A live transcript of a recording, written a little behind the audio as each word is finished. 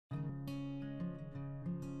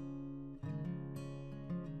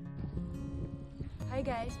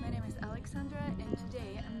Hi guys, my name is Alexandra and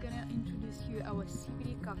today I'm gonna introduce you our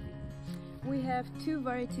CBD coffee. We have two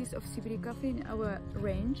varieties of CBD coffee in our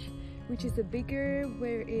range, which is the bigger,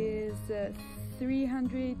 where is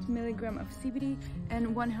 300 milligrams of CBD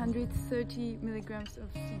and 130 milligrams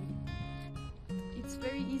of CBD. It's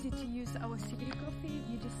very easy to use our CBD coffee.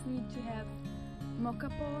 You just need to have mocha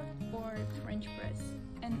pot or French press.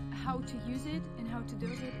 And how to use it and how to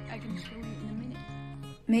dose it, I can show you in a minute.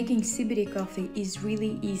 Making CBD coffee is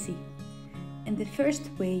really easy. And the first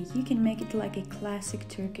way, you can make it like a classic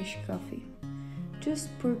Turkish coffee. Just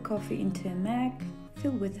pour coffee into a mug,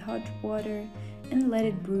 fill with hot water and let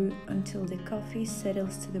it brew until the coffee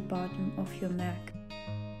settles to the bottom of your mug.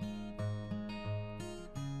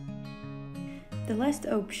 The last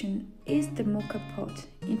option is the mocha pot,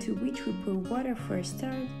 into which we pour water for a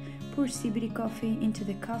start, pour CBD coffee into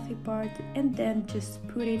the coffee part and then just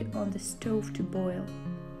put it on the stove to boil.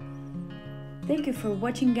 Thank you for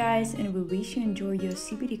watching guys, and we wish you enjoy your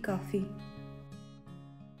CBD coffee.